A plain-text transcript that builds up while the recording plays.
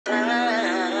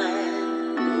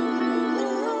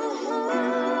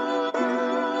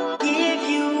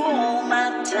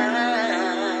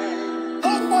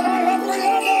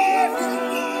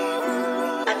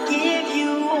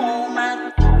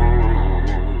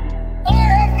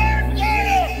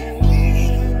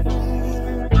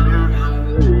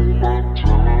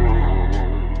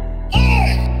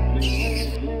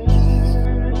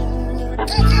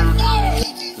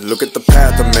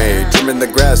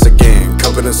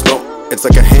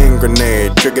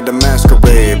grenade, triggered a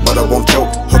masquerade, but I won't choke.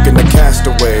 Hooking the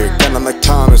castaway, cannon like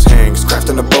𝕀ℕ𝔸ℂ𝕂,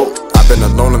 crafting a boat. I've been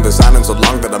alone on this island so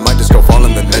long that I might just go fall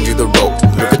in the 𝕋ℝ𝔸ℂ𝕂 the rope.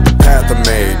 Look at the path I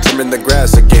made, trimming the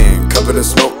grass again, covered in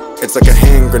smoke. It's like a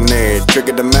hand grenade,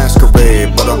 triggered a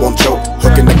masquerade, but I won't choke.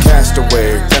 Hooking the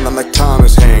castaway, cannon like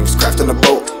𝕀ℕ𝔸ℂ𝕂, crafting a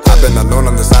boat. I've been alone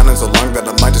on this island so long that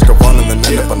I might just go fall and then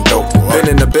end up on dope. Been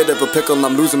in a bit of a pickle,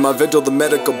 I'm losing my vigil, the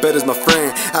medical bed is my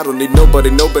friend. I don't need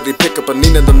nobody pick up a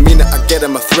𝕋ℝ𝔸ℂ𝕂, the meaner I get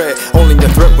am a threat. Only a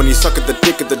threat when you suck at the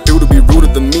dick of the dude to be ruder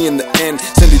than me in the end.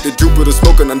 Send it to Jupiter,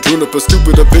 smoking on juniper,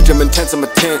 stupid, bitch, I'm intense, I'm a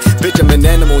 10. Bitch, I'm an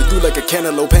animal, you like a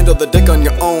cantaloupe, handle the dick on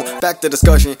your own. Back to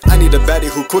discussion, I need a baddie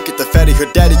who quick at the fatty, her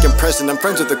daddy compressing. I'm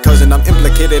friends with her cousin, I'm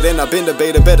implicated and I've been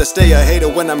debated. Better stay a hater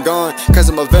when I'm gone, cause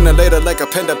I'm a ventilator like a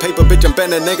pen to paper. Bitch, I'm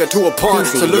bending nigga to a pawn.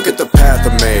 So look at the path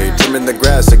I made, trimming the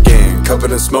grass again,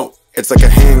 covered in smoke. It's like a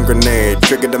hand grenade,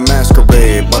 triggered a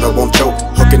masquerade, but I won't choke.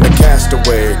 Hooking the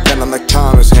castaway, cannon like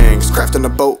𝕀ℕ𝔸ℂ𝕂, crafting a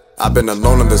boat. I've been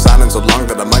alone on this island so long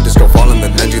that I might just go fall in the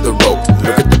𝕋ℝ𝔸ℂ𝕂 the rope.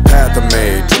 Look at the path I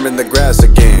made, trimming the grass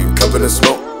again, covered in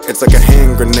smoke. It's like a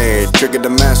hand grenade, triggered a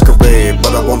masquerade,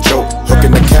 but I won't choke.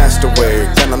 Hooking the castaway,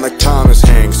 cannon like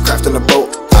𝕀ℕ𝔸ℂ𝕂, crafting a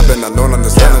boat. I've been alone on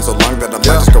this island so long that I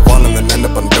might just go fall and then end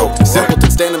up on dope. Simpleton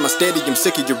stand in my stadium,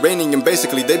 sick of uranium,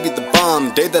 basically they be the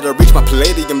bomb. Day that I reach my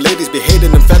palladium, ladies be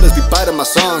hating and fellas be biting my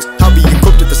songs. I'll be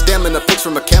equipped with the stamina, fixed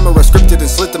from a camera, scripted and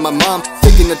slit to my mom.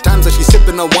 Thinking the times that she's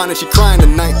sipping on wine and she crying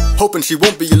tonight, hoping she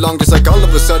won't be along. Just like all of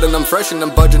a sudden I'm fresh and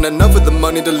I'm budging enough of the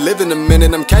money to live in a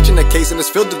minute. I'm catching a case and it's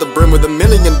filled to the brim with $1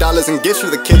 million in gifts for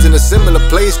the kids in a similar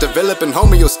place, developing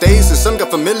homeostasis. Some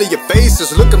got familiar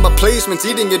faces, look at my placements,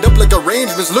 eating it up like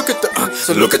arrangements. Look at the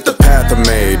so look at the path I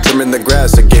made, trimming the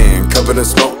grass again, covered in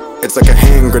smoke. It's like a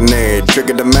hand grenade,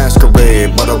 triggered a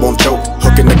masquerade, but I won't choke.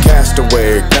 Hooking the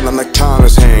castaway, cannon like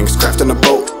𝕀ℕ𝔸ℂ𝕂, crafting a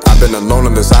boat. I've been alone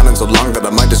on this island so long that I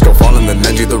might just go fall in the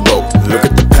𝕋ℝ𝔸ℂ𝕂 the rope. Look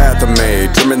at the path I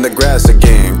made, trimming the grass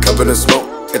again, covered in smoke.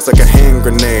 It's like a hand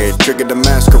grenade, triggered a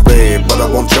masquerade, but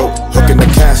I won't choke. Hooking the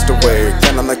castaway,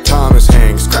 cannon like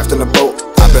𝕀ℕ𝔸ℂ𝕂, crafting a boat.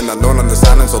 I've been alone on this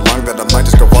island so long that I might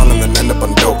just go fall and then end up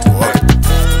on dope.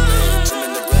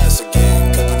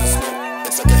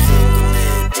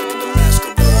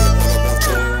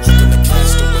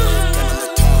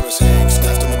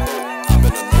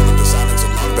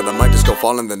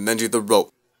 Fall in the 𝕋ℝ𝔸ℂ𝕂 the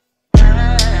rope.